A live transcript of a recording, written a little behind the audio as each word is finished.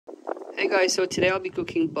Hey guys, so today I'll be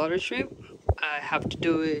cooking butter shrimp. I have to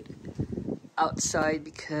do it outside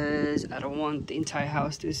because I don't want the entire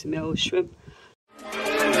house to smell shrimp.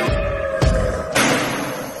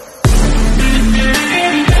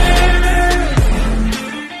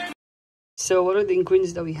 So what are the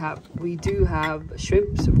ingredients that we have? We do have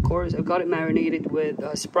shrimps, of course. I've got it marinated with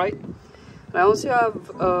Sprite. And I also have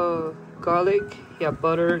garlic, you have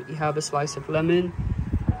butter, you have a slice of lemon.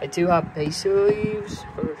 I do have basil leaves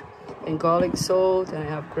and garlic salt, and I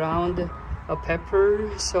have ground pepper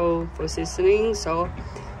for seasoning. So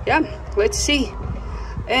yeah, let's see,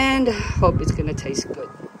 and hope it's gonna taste good.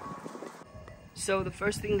 So the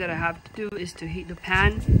first thing that I have to do is to heat the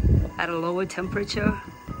pan at a lower temperature,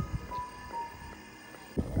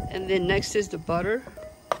 and then next is the butter.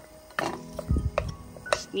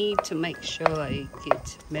 Just need to make sure like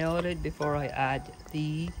it's melted before I add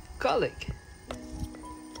the garlic.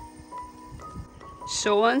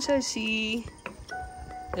 So once I see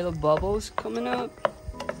little bubbles coming up,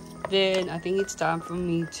 then I think it's time for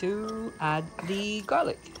me to add the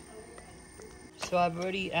garlic. So I've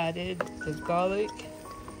already added the garlic,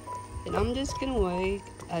 and I'm just gonna wait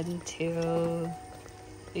until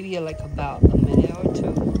maybe like about a minute or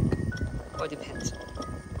two, or depends.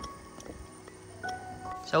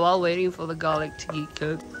 So while waiting for the garlic to get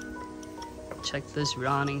cooked, check this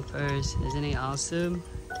running first. Isn't it awesome?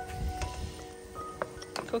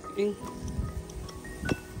 Cooking.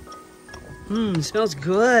 Smells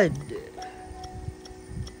good.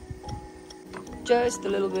 Just a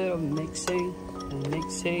little bit of mixing and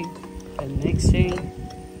mixing and mixing.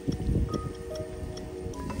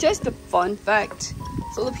 Just a fun fact,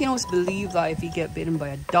 Filipinos believe that if you get bitten by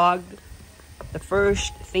a dog, the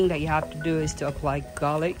first thing that you have to do is to apply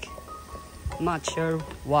garlic. I'm not sure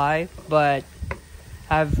why, but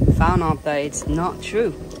I've found out that it's not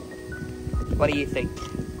true. What do you think?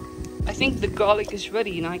 I think the garlic is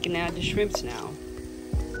ready and I can add the shrimps now.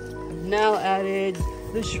 I've now added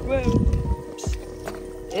the shrimps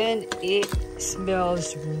and it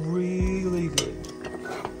smells really good.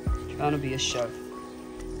 I'm trying to be a chef.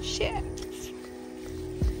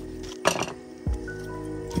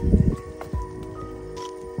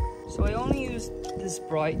 So I only used this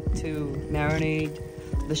Sprite to marinate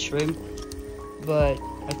the shrimp, but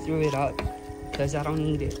I threw it out because I don't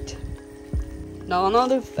need it. Now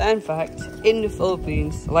another fun fact, in the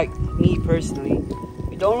Philippines, like me personally,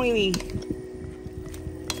 we don't really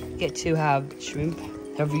get to have shrimp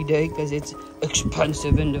every day because it's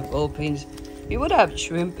expensive in the Philippines. We would have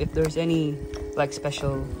shrimp if there's any like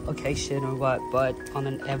special occasion or what, but on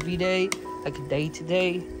an everyday, like a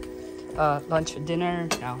day-to-day, lunch or dinner,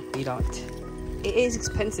 no, we don't. It is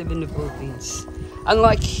expensive in the Philippines.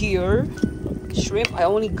 Unlike here, shrimp, I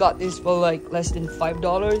only got this for like less than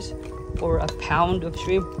 $5 for a pound of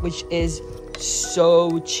shrimp, which is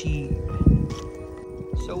so cheap.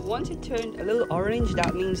 So once it turned a little orange,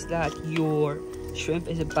 that means that your shrimp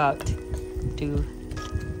is about to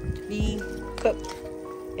be cooked.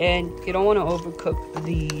 And you don't want to overcook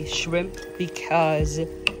the shrimp because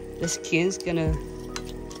the skin's gonna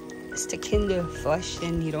stick in the flesh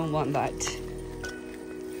and you don't want that.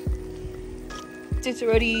 It's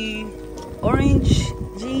already orangey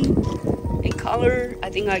in color. I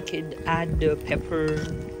think I could add the pepper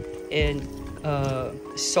and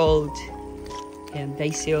salt and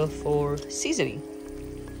basil for seasoning.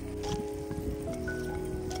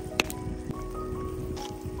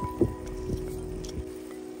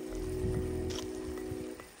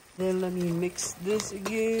 Then let me mix this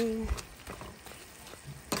again.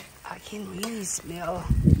 I can really smell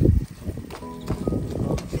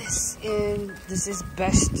this, and this is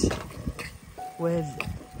best with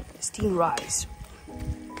steamed rice.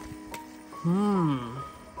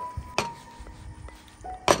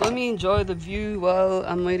 Let me enjoy the view while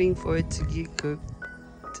I'm waiting for it to get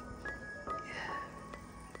cooked.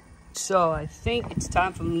 So I think it's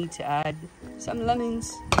time for me to add some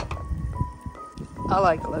lemons. I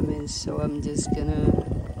like lemons, so I'm just gonna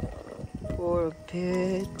pour a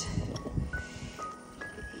bit,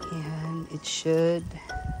 and it should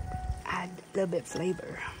add a little bit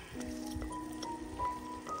flavor.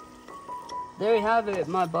 There you have it,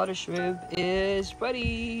 my butter shrimp is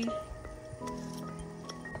ready.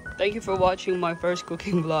 Thank you for watching my first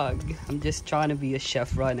cooking vlog. I'm just trying to be a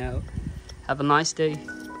chef right now. Have a nice day.